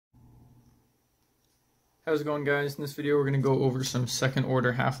How's it going, guys? In this video we're going to go over some second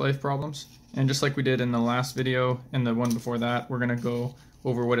order half-life problems, and just like we did in the last video and the one before that, we're going to go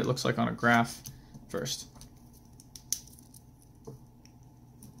over what it looks like on a graph first.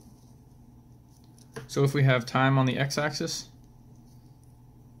 So if we have time on the x-axis,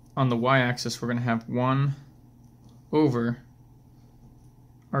 on the y-axis we're going to have 1 over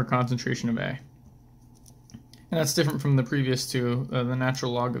our concentration of A. And that's different from the previous two. The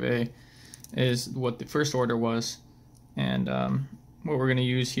natural log of A is what the first order was, and what we're going to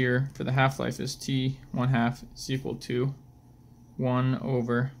use here for the half-life is T 1/2 is equal to 1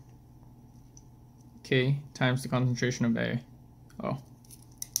 over K times the concentration of A.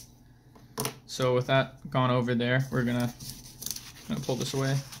 So with that gone over there, we're gonna pull this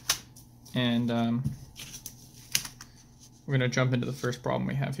away, and we're gonna jump into the first problem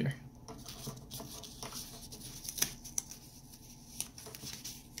we have here.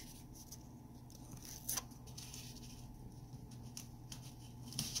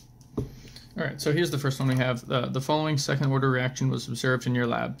 Alright, so here's the first one we have. The following second order reaction was observed in your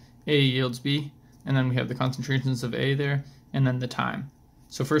lab. A yields B, and then we have the concentrations of A there, and then the time.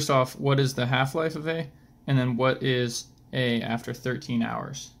 So first off, what is the half-life of A? And then what is A after 13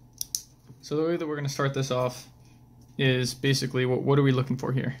 hours? So the way that we're going to start this off is basically, what are we looking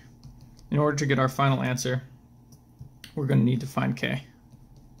for here? In order to get our final answer, we're going to need to find K.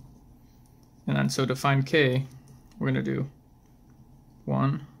 And then so to find K, we're going to do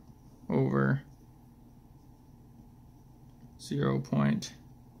 1 over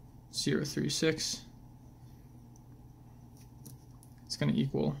 0.036. It's going to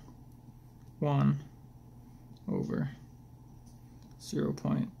equal 1 over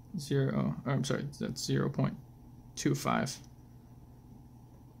 0.0, I'm sorry, that's 0.25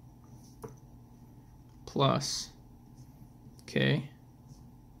 plus K,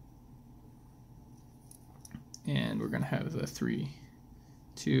 and we're going to have the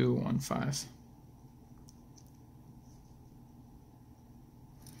 3.215.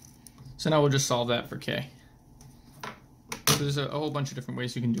 So now we'll just solve that for K. So there's a whole bunch of different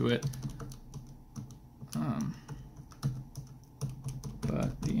ways you can do it,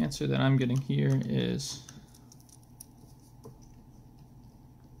 but the answer that I'm getting here is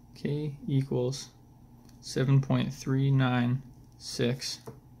K equals 7.396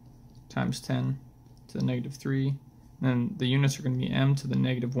 times 10 to the negative 3, and then the units are going to be m to the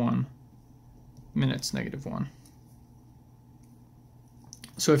negative 1 minutes negative 1.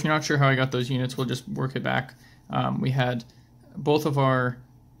 So if you're not sure how I got those units, we'll just work it back. We had both of our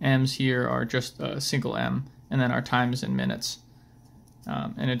m's here are just a single m, and then our time is in minutes.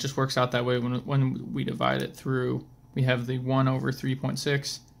 And it just works out that way when we divide it through. We have the 1 over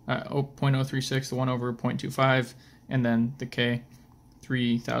 3.6, 0.036, the 1 over 0.25, and then the K,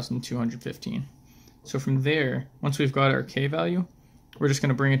 3,215. So from there, once we've got our K value, we're just going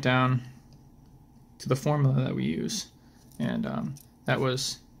to bring it down to the formula that we use. And that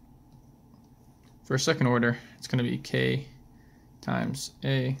was, for a second order, it's going to be K times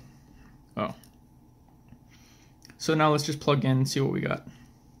A. So now let's just plug in and see what we got.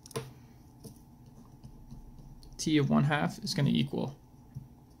 T of 1/2 is going to equal,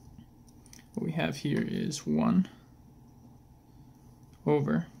 what we have here is 1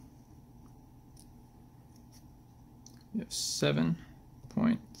 over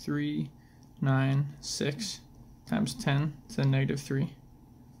 7.396 times 10 to the negative 3.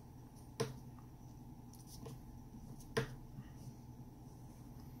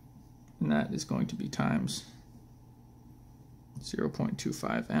 And that is going to be times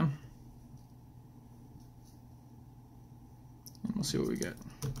 0.25 m. And we'll see what we get.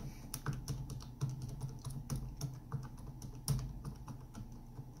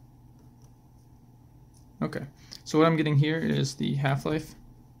 Okay, so what I'm getting here is the half-life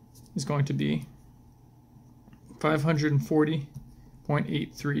is going to be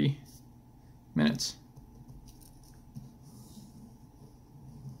 540.83 minutes.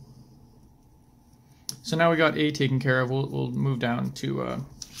 So now we got A taken care of, we'll move down to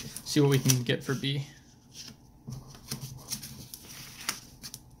see what we can get for B.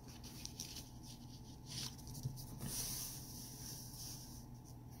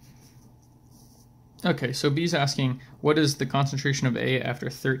 Okay, so B's asking, what is the concentration of A after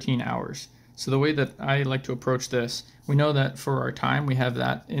 13 hours? So the way that I like to approach this, we know that for our time we have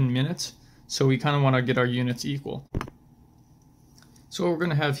that in minutes, so we kind of want to get our units equal. So what we're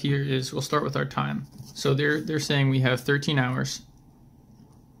going to have here is, we'll start with our time. So they're saying we have 13 hours,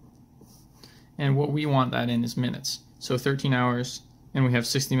 and what we want that in is minutes. So 13 hours, and we have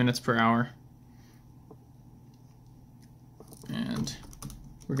 60 minutes per hour. And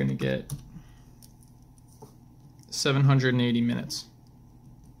we're going to get 780 minutes.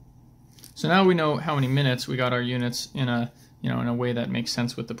 So now we know how many minutes. We got our units in a in a way that makes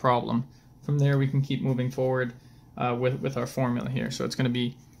sense with the problem. From there we can keep moving forward with our formula here. So it's going to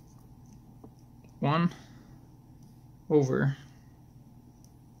be 1 over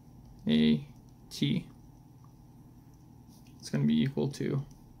AT. It's going to be equal to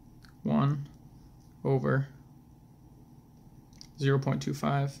 1 over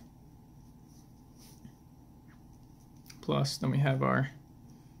 0.25 plus, then we have our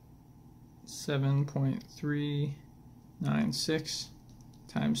 7.396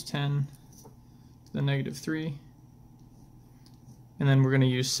 times 10 to the negative 3, and then we're going to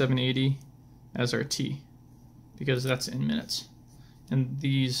use 780 as our t because that's in minutes, and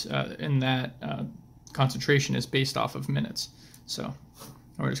these that concentration is based off of minutes. So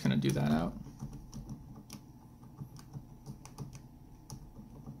we're just going to do that out.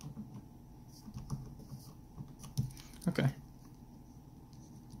 Okay.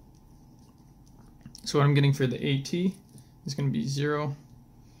 So what I'm getting for the AT is going to be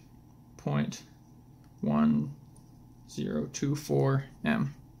 0.1024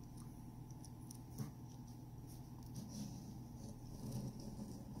 m.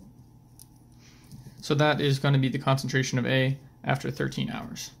 So that is going to be the concentration of A after 13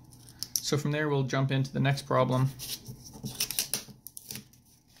 hours. So from there we'll jump into the next problem.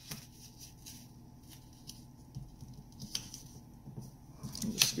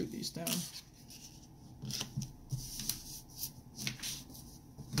 I'll just scoot these down.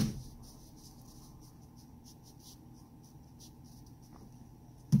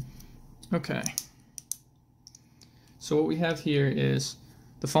 Okay. So what we have here is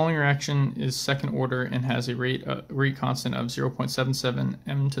the following reaction is second order and has a rate constant of 0.77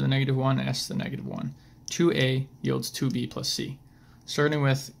 m to the negative 1 s to the negative 1. 2A yields 2B plus C. Starting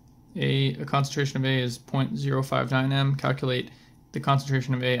with a concentration of A is 0.059 m. Calculate the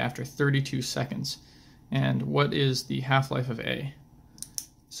concentration of A after 32 seconds. And what is the half-life of A?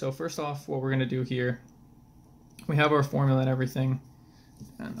 So first off, what we're going to do here, we have our formula and everything.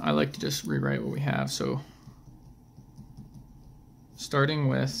 And I like to just rewrite what we have. So starting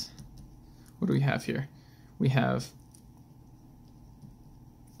with, what do we have here? We have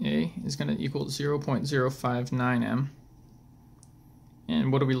A is going to equal 0.059 m.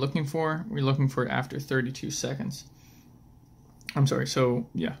 And what are we looking for? We're looking for after 32 seconds. I'm sorry, so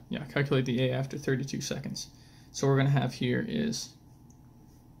yeah, calculate the A after 32 seconds. So what we're going to have here is,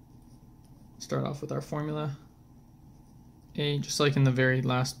 start off with our formula. A, just like in the very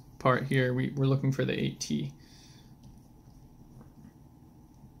last part here, we're looking for the AT.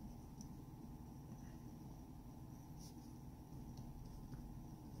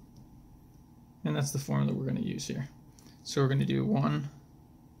 And that's the formula we're going to use here. So we're going to do 1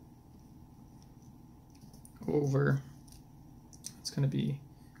 over, it's going to be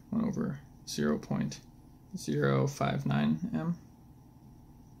 1 over 0.059 m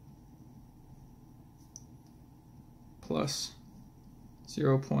plus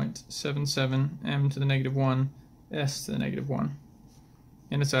 0.77 m to the negative 1 s to the negative 1.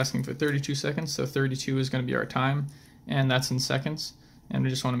 And it's asking for 32 seconds, so 32 is going to be our time, and that's in seconds. And we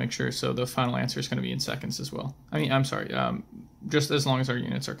just want to make sure, so the final answer is going to be in seconds as well. I'm sorry, just as long as our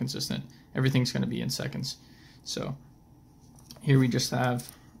units are consistent, everything's going to be in seconds. So here we just have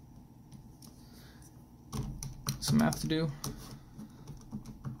some math to do.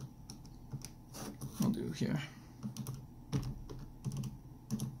 We'll do here.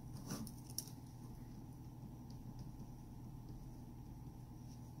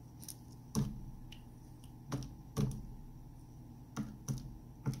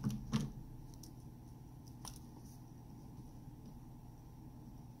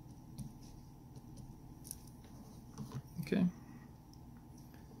 Okay,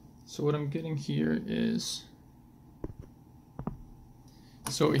 so what I'm getting here is,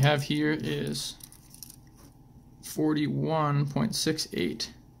 so what we have here is 41.68,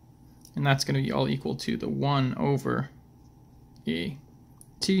 and that's going to be all equal to the 1 over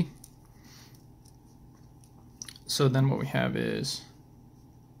AT. So then what we have is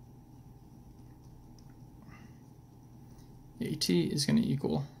AT is going to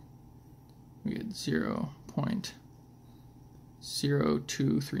equal, we get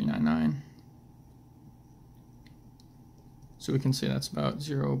 0.02399. So we can say that's about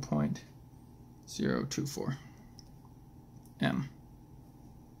 0.024 m.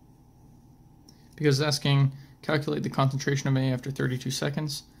 Because it's asking calculate the concentration of A after 32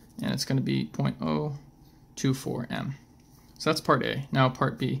 seconds, and it's going to be 0.024 m. So that's part A. Now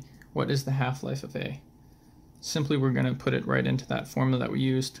part B, what is the half-life of A? Simply we're going to put it right into that formula that we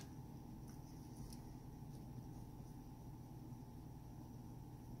used.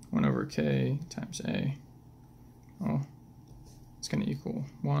 1 over k times a. Oh, it's going to equal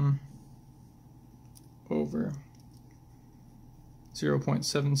 1 over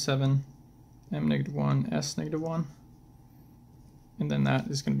 0.77 m negative 1 s negative 1. And then that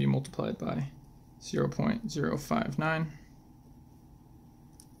is going to be multiplied by 0.059.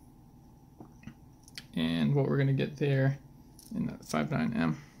 And what we're going to get there in that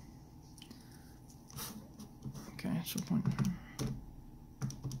 59m. Okay, so point.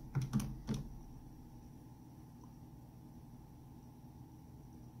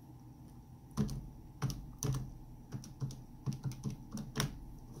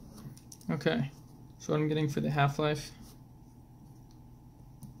 Okay, so what I'm getting for the half-life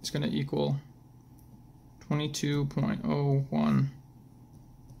is going to equal 22.01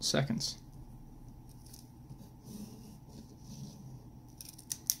 seconds.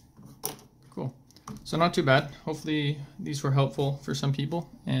 Cool. So not too bad. Hopefully these were helpful for some people.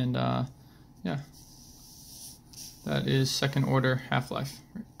 And yeah, that is second order half-life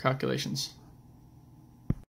calculations.